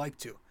than they'd like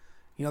to.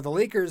 The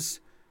Lakers,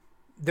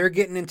 they're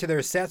getting into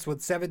their sets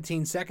with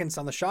 17 seconds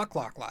on the shot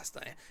clock last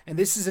night. And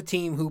this is a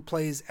team who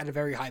plays at a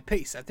very high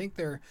pace. I think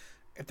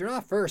if they're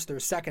not first, they're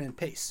second in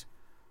pace.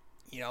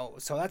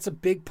 So that's a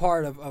big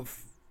part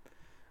of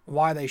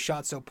why they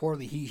shot so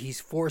poorly.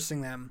 He's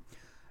forcing them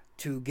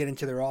to get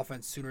into their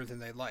offense sooner than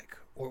they like,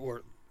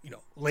 or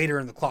later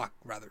in the clock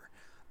rather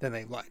than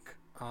they like.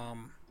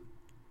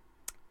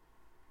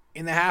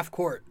 In the half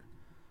court,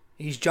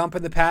 he's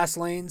jumping the pass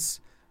lanes.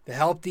 The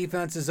help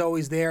defense is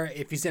always there.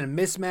 If he's in a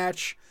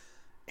mismatch,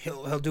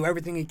 he'll do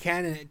everything he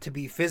can to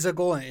be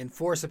physical and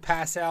force a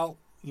pass out.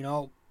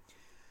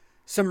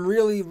 Some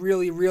really,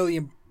 really, really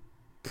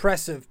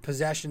impressive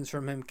possessions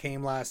from him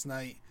came last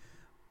night.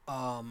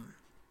 A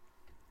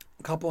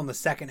couple in the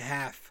second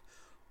half.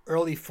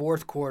 Early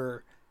fourth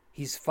quarter,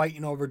 he's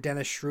fighting over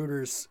Dennis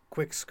Schroeder's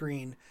quick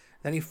screen.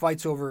 Then he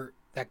fights over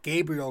that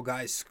Gabriel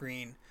guy's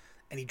screen,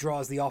 and he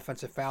draws the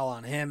offensive foul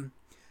on him.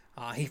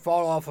 He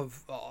fought off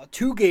of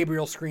 2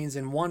 Gabriel screens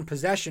in one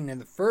possession in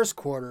the first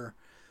quarter,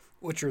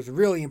 which was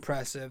really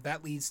impressive.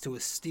 That leads to a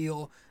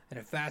steal and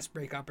a fast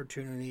break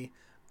opportunity.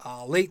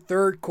 Late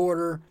third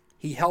quarter,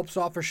 he helps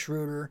off a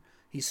Schroeder.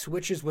 He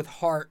switches with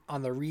Hart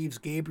on the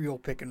Reeves-Gabriel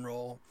pick and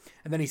roll,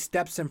 and then he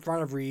steps in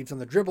front of Reeves on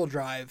the dribble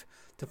drive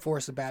to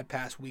force a bad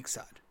pass weak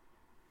side.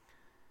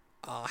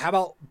 How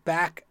about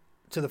back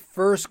to the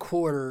first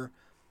quarter?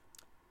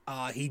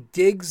 He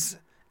digs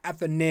at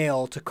the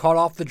nail to cut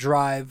off the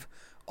drive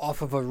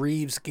off of a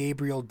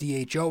Reeves-Gabriel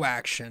DHO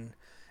action,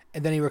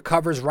 and then he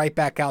recovers right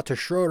back out to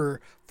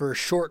Schroeder for a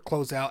short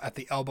closeout at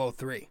the elbow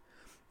 3.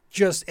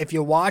 Just, if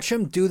you watch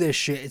him do this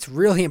shit, it's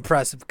really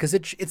impressive because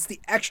it's the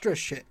extra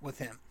shit with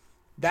him.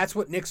 That's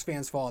what Knicks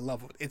fans fall in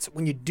love with. It's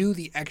when you do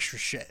the extra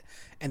shit.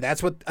 And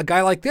that's what a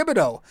guy like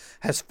Thibodeau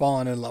has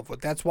fallen in love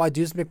with. That's why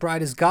Deuce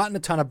McBride has gotten a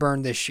ton of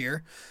burn this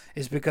year,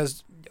 is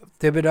because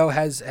Thibodeau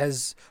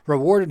has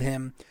rewarded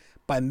him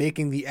by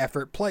making the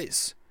effort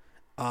plays.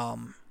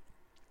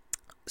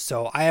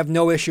 So I have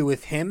no issue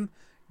with him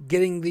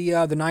getting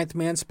the ninth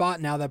man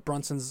spot now that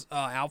Brunson's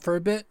out for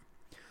a bit.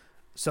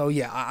 So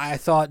yeah, I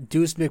thought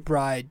Deuce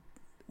McBride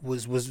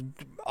was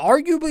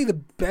arguably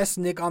the best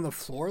Knick on the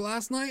floor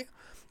last night.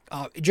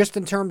 Just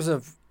in terms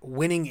of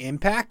winning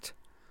impact,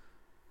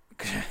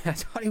 I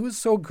thought he was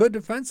so good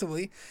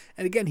defensively.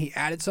 And again, he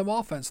added some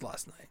offense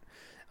last night.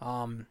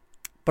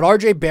 But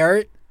RJ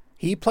Barrett,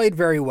 he played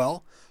very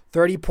well.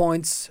 30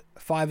 points,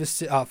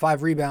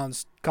 5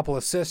 rebounds, couple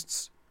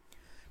assists.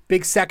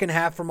 Big second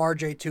half from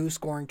RJ too,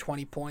 scoring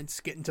 20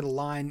 points, getting to the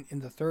line in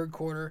the third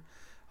quarter.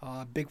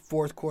 Big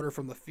fourth quarter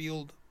from the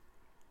field.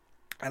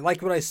 I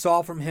liked what I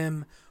saw from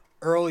him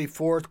early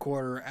fourth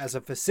quarter as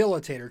a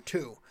facilitator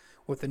too.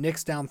 With the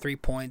Knicks down 3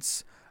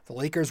 points, the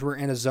Lakers were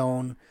in a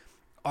zone.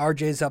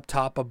 RJ's up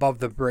top above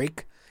the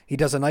break. He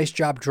does a nice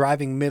job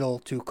driving middle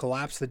to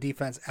collapse the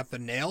defense at the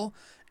nail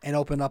and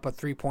open up a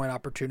 3-point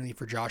opportunity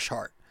for Josh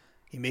Hart.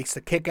 He makes the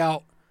kick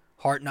out.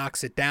 Hart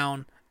knocks it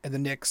down, and the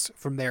Knicks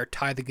from there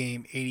tie the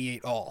game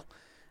 88-all.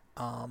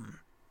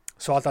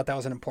 So I thought that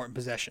was an important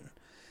possession.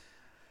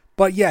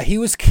 But yeah, he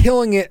was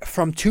killing it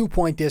from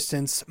 2-point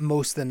distance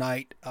most of the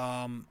night.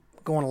 Going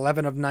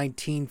 11 of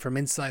 19 from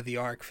inside the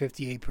arc,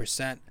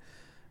 58%.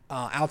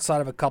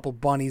 Outside of a couple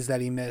bunnies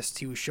that he missed,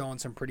 he was showing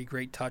some pretty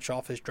great touch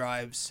off his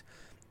drives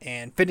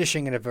and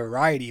finishing in a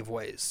variety of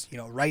ways.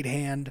 Right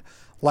hand,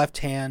 left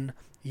hand,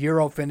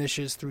 Euro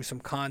finishes through some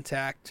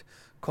contact,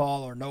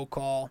 call or no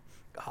call,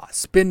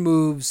 spin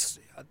moves.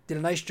 Did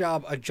a nice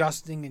job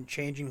adjusting and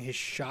changing his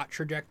shot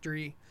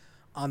trajectory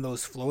on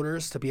those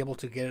floaters to be able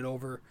to get it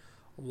over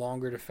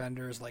longer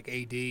defenders like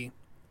AD.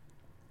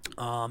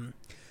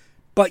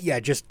 But yeah,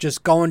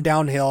 just going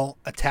downhill,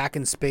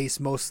 attacking space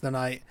most of the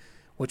night,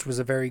 which was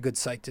a very good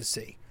sight to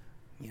see.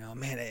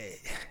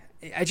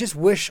 I just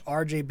wish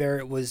RJ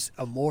Barrett was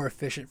a more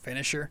efficient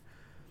finisher,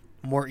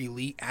 more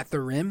elite at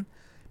the rim,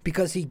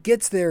 because he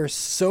gets there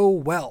so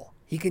well.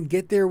 He can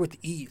get there with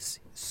ease,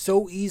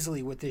 so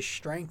easily with his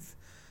strength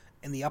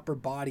in the upper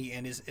body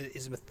and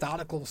his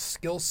methodical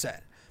skill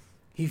set.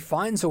 He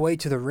finds a way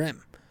to the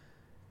rim,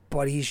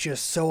 but he's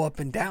just so up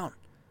and down.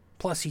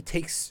 Plus,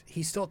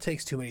 he still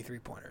takes too many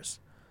three-pointers.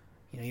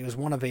 He was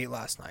 1 of 8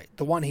 last night.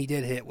 The one he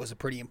did hit was a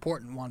pretty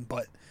important one,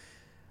 but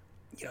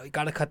you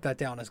got to cut that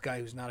down as a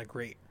guy who's not a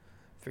great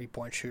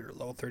three-point shooter,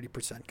 low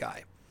 30%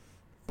 guy.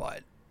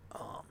 But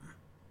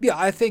yeah,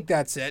 I think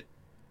that's it.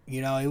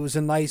 It was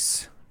a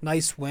nice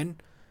win.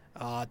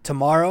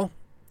 Tomorrow,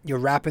 you're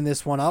wrapping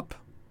this one up.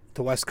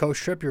 The West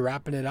Coast trip, you're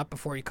wrapping it up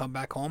before you come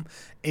back home.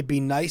 It'd be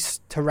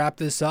nice to wrap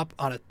this up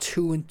on a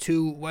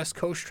 2-2 West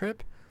Coast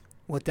trip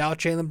without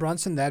Jalen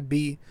Brunson. That'd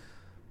be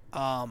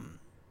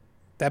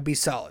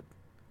solid.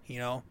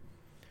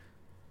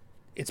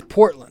 It's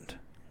Portland,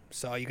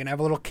 so you can have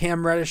a little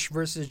Cam Reddish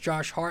versus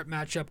Josh Hart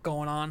matchup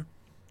going on.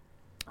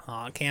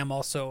 Cam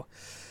also,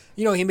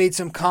 he made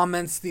some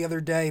comments the other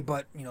day,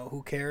 but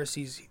who cares?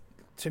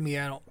 To me,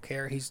 I don't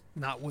care. He's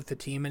not with the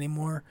team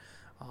anymore.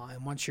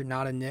 And once you're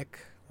not a Knick,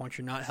 once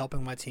you're not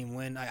helping my team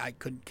win, I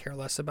couldn't care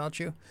less about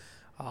you.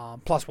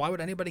 Plus, why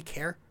would anybody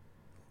care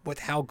with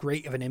how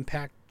great of an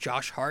impact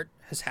Josh Hart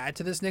has had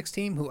to this Knicks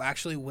team, who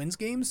actually wins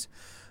games?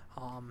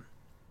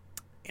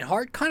 And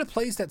Hart kind of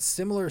plays that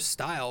similar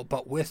style,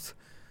 but with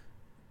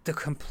the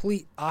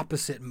complete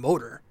opposite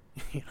motor,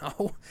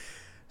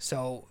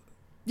 So,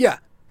 yeah,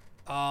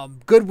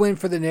 Good win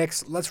for the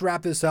Knicks. Let's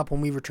wrap this up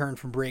when we return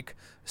from break.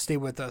 Stay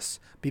with us.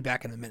 Be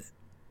back in a minute.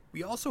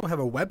 We also have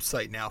a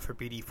website now for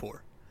BD4.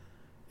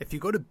 If you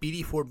go to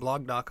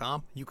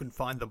bd4blog.com, you can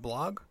find the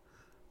blog,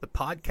 the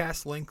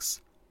podcast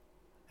links,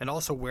 and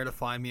also where to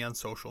find me on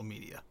social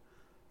media.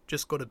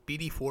 Just go to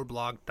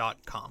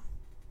bd4blog.com.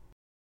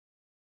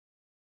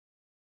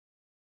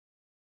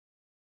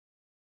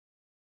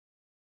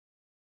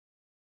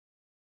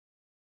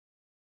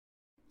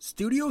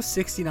 Studio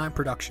 69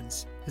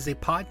 Productions is a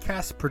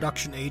podcast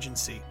production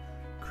agency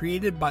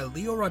created by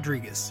Leo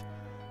Rodriguez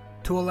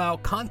to allow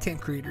content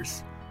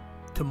creators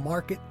to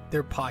market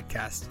their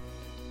podcast.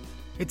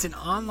 It's an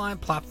online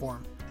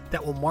platform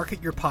that will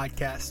market your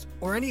podcast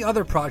or any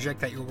other project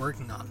that you're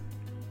working on.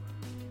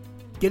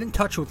 Get in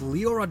touch with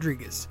Leo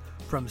Rodriguez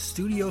from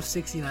Studio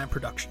 69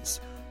 Productions.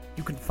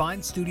 You can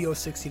find Studio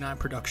 69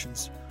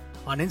 Productions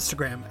on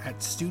Instagram at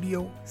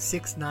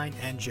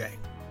Studio69NJ.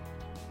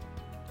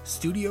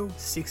 Studio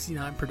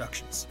 69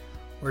 Productions,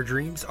 where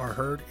dreams are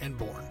heard and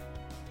born.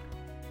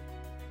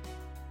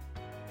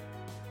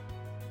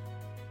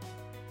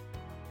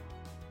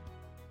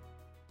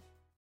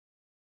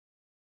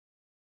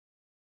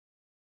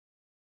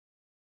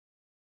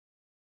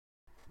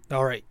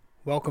 All right,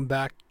 welcome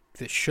back to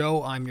the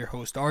show. I'm your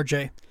host,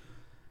 RJ.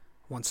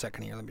 1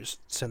 second here, let me just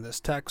send this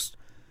text.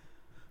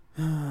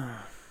 Hold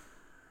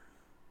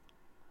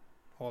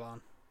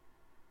on.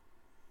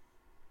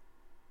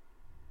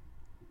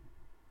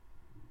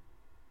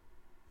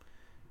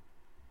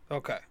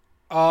 Okay.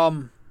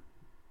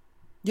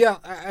 Yeah,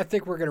 I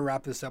think we're going to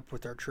wrap this up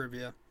with our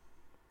trivia.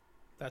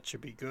 That should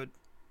be good.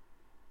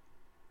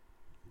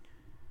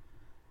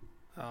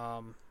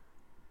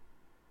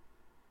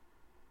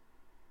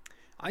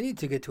 I need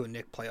to get to a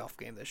Knicks playoff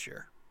game this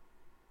year.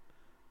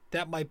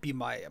 That might be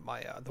my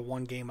the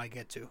one game I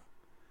get to.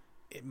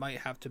 It might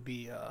have to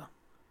be a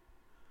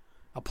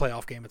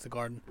playoff game at the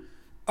Garden.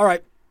 All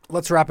right,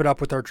 let's wrap it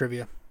up with our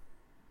trivia.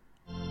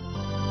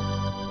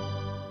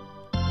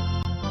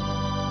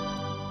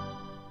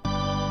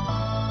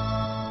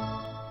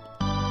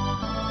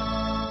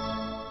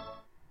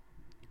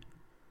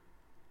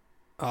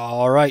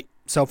 All right,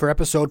 so for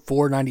episode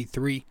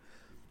 493,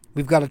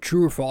 we've got a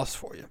true or false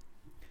for you.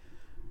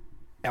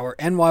 Our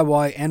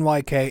NYY,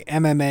 NYK,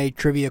 MMA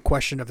trivia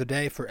question of the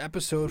day for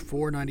episode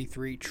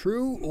 493,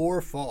 true or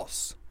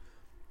false?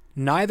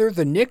 Neither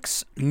the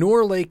Knicks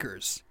nor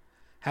Lakers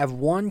have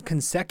won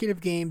consecutive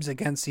games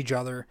against each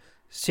other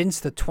since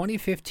the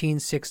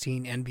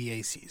 2015-16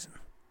 NBA season.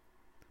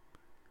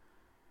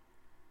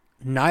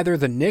 Neither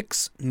the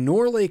Knicks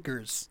nor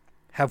Lakers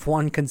have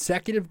won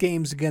consecutive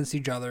games against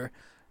each other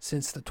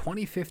since the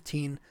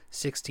 2015-16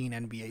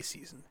 NBA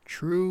season.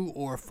 True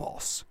or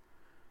false?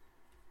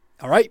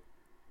 All right.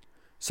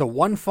 So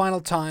one final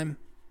time.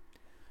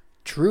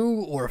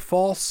 True or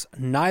false?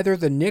 Neither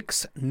the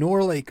Knicks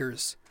nor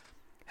Lakers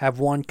have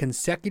won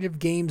consecutive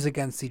games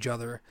against each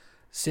other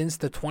since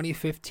the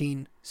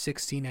 2015-16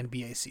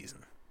 NBA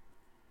season.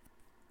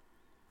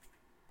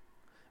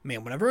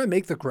 Man, whenever I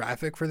make the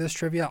graphic for this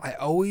trivia,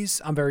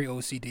 I'm very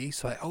OCD,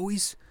 so I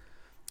always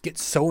get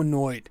so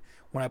annoyed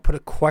when I put a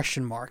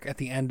question mark at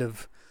the end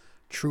of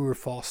true or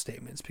false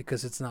statements,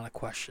 because it's not a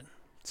question,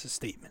 it's a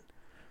statement.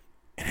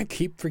 And I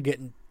keep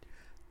forgetting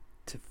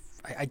to,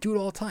 I do it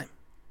all the time.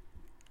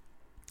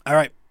 All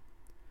right.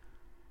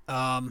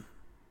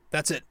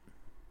 That's it.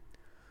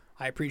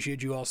 I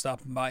appreciate you all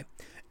stopping by.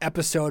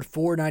 Episode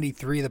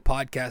 493 of the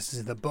podcast is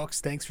in the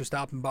books. Thanks for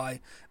stopping by.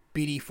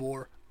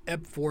 BD4,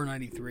 Ep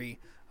 493.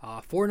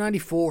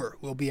 494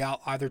 will be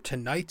out either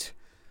tonight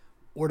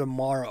or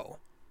tomorrow.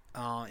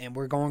 And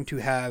we're going to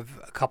have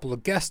a couple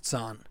of guests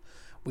on.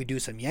 We do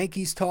some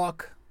Yankees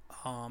talk,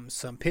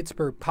 some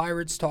Pittsburgh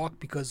Pirates talk,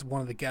 because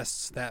one of the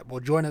guests that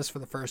will join us for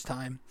the first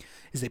time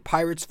is a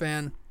Pirates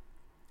fan.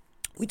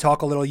 We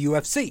talk a little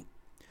UFC.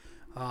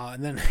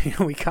 And then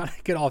we kind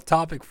of get off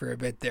topic for a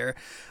bit there.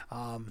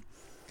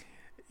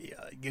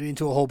 Get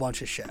into a whole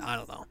bunch of shit. I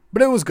don't know.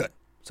 But it was good.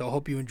 So I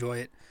hope you enjoy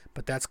it.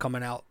 But that's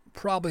coming out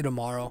probably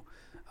tomorrow.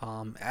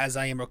 As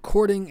I am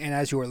recording and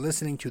as you are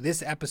listening to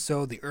this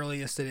episode, the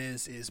earliest it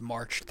is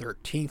March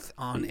 13th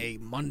on a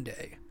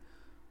Monday.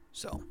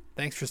 So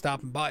thanks for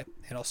stopping by,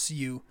 and I'll see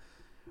you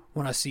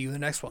when I see you in the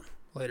next one.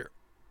 Later.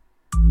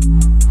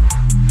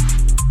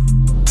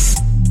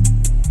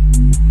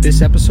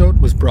 This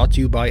episode was brought to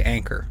you by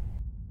Anchor.